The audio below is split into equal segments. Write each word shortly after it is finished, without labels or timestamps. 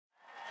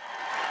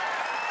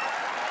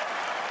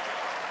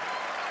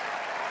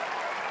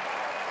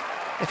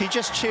If you're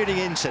just tuning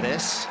into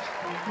this,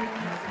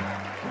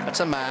 that's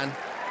a man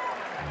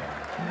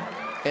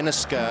in a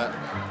skirt.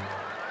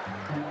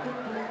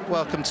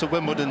 Welcome to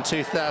Wimbledon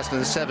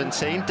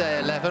 2017, day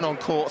 11 on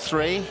court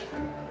 3.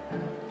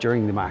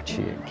 During the match,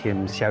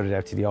 Kim shouted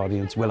out to the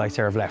audience, "Will I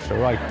serve left or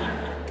right?"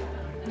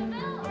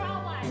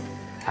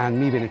 And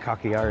me being a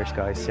cocky Irish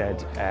guy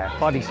said,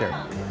 "Body serve."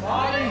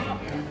 Body!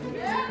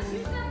 Yeah,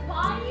 you said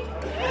body?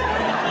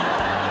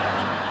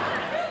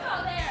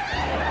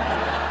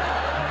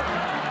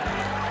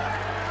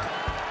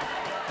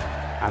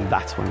 And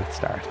that's when it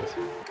started.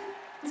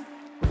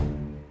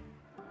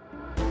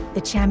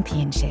 The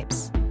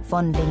Championships,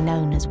 fondly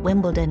known as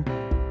Wimbledon,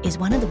 is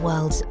one of the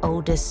world's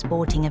oldest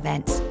sporting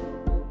events.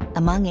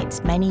 Among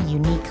its many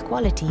unique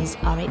qualities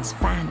are its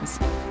fans,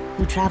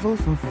 who travel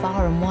from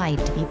far and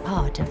wide to be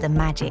part of the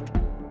magic.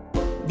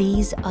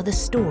 These are the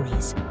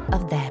stories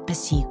of their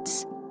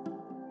pursuits.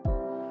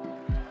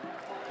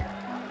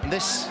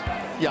 This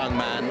young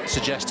man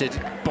suggested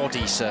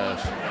body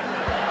serve.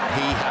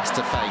 He has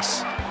to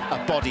face a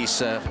body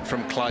serve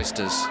from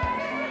Clijsters.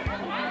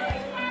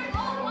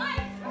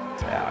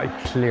 I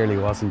clearly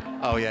wasn't.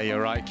 Oh yeah, you're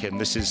right, Kim.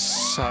 This is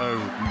so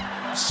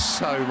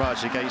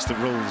much against the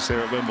rules here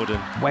at Wimbledon.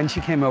 When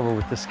she came over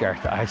with the skirt,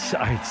 I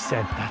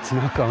said, that's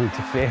not going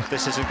to fit.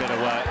 This isn't going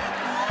to work.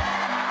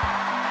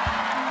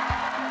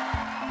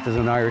 There's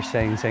an Irish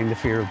saying the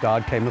fear of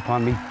God came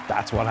upon me.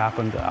 That's what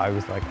happened. I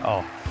was like,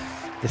 oh,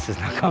 this is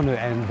not going to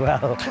end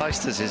well.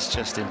 Clijsters is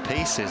just in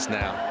pieces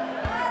now.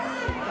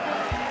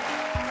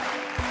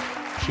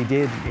 She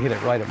did hit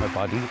it right at my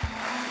body.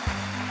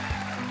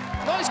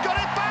 Oh, he's got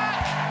it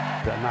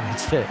back! I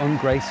managed to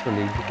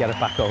ungracefully get it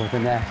back over the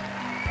net.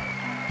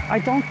 I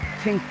don't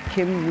think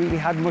Kim really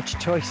had much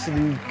choice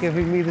in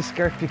giving me the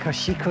skirt because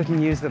she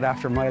couldn't use it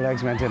after my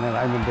legs went in and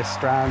I'm in the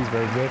strands.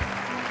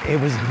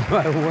 It was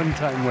a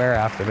one-time wear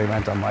after they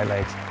went on my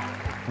legs.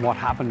 What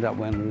happened at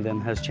Wimbledon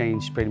has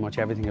changed pretty much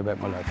everything about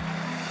my life.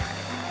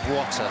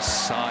 What a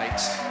sight.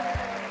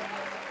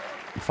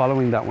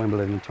 Following that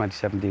Wimbledon in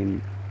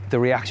 2017, the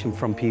reaction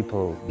from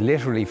people,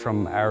 literally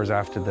from hours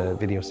after the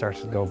video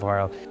started to go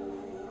viral,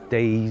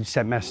 they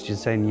sent messages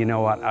saying, you know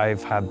what,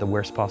 I've had the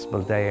worst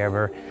possible day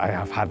ever. I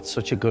have had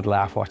such a good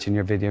laugh watching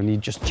your video and you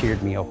just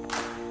cheered me up.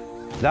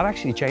 That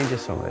actually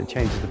changes someone. It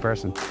changes the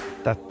person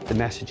that the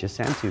message is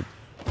sent to.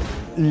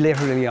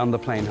 Literally on the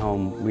plane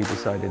home, we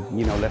decided,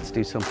 you know, let's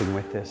do something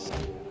with this.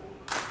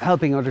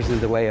 Helping others in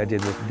the way I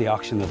did with the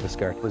auction of the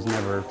skirt was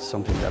never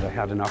something that I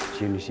had an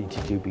opportunity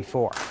to do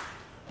before.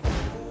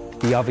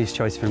 The obvious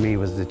choice for me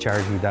was the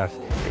charity that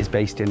is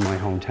based in my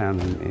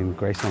hometown in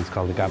Greystones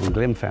called the Gavin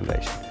Glynn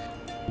Foundation.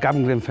 The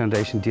Gavin Glynn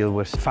Foundation deal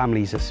with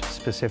families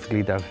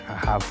specifically that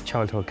have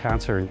childhood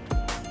cancer.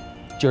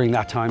 During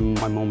that time,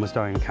 my mum was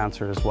dying of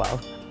cancer as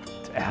well.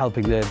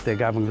 Helping the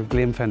Gavin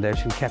Glynn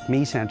Foundation kept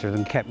me centred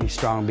and kept me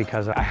strong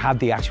because I had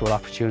the actual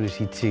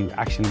opportunity to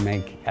actually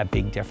make a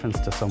big difference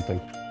to something.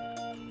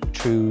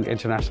 Through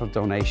international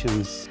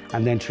donations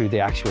and then through the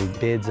actual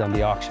bids on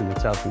the auction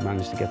itself, we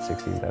managed to get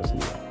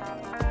 €16,000.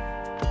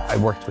 I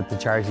worked with the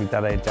charity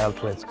that I had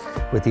dealt with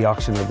the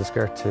auction of the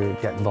skirt to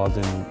get involved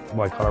in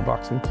white-collar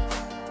boxing.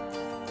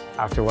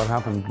 After what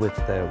happened with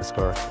the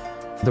skirt,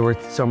 there were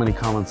so many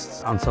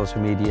comments on social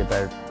media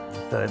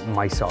about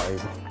my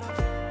size,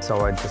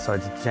 so I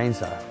decided to change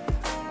that.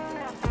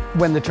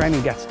 When the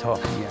training gets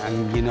tough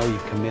and you know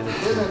you've committed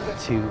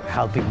to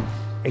helping,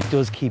 it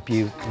does keep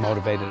you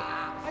motivated.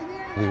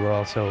 We were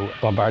also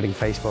bombarding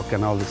Facebook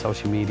and all the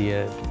social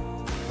media.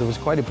 There was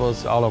quite a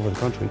buzz all over the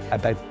country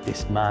about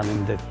this man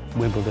in the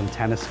Wimbledon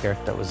tennis skirt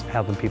that was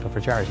helping people for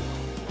charity.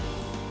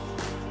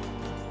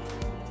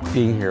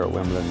 Being here at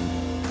Wimbledon,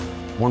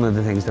 one of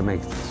the things that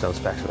makes it so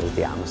special is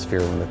the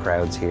atmosphere when the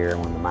crowd's here,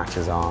 when the match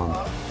is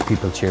on,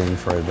 people cheering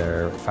for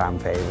their fan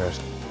favourite.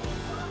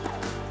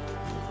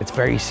 It's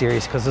very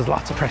serious because there's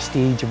lots of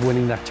prestige of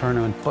winning that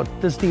tournament, but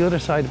there's the other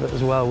side of it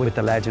as well with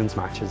the Legends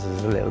matches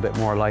is a little bit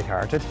more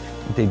light-hearted.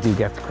 They do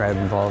get the crowd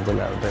involved a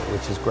little bit,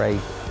 which is great.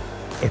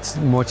 It's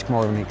much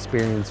more of an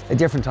experience, a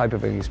different type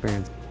of an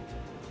experience.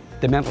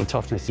 The mental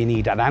toughness you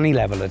need at any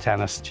level of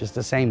tennis, just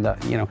the same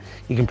that, you know,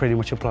 you can pretty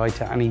much apply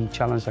to any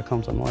challenge that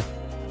comes in life.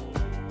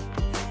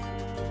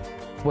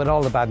 With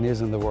all the bad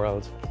news in the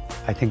world,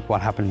 I think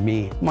what happened to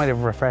me might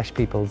have refreshed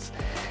people's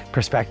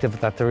perspective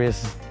that there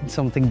is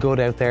something good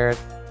out there.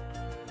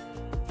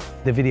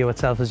 The video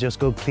itself is just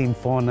good, clean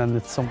fun, and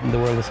it's something the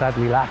world is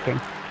sadly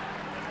lacking.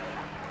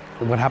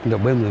 What happened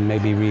at Wimbledon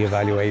made me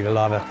reevaluate a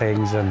lot of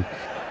things, and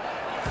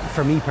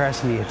for me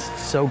personally, it's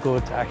so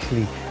good to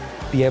actually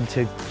be able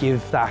to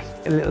give that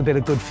a little bit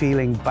of good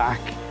feeling back.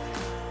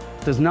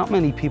 There's not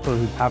many people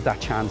who have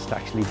that chance to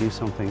actually do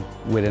something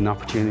with an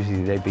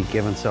opportunity they've been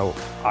given, so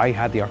I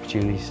had the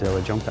opportunity, so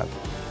I jumped at it.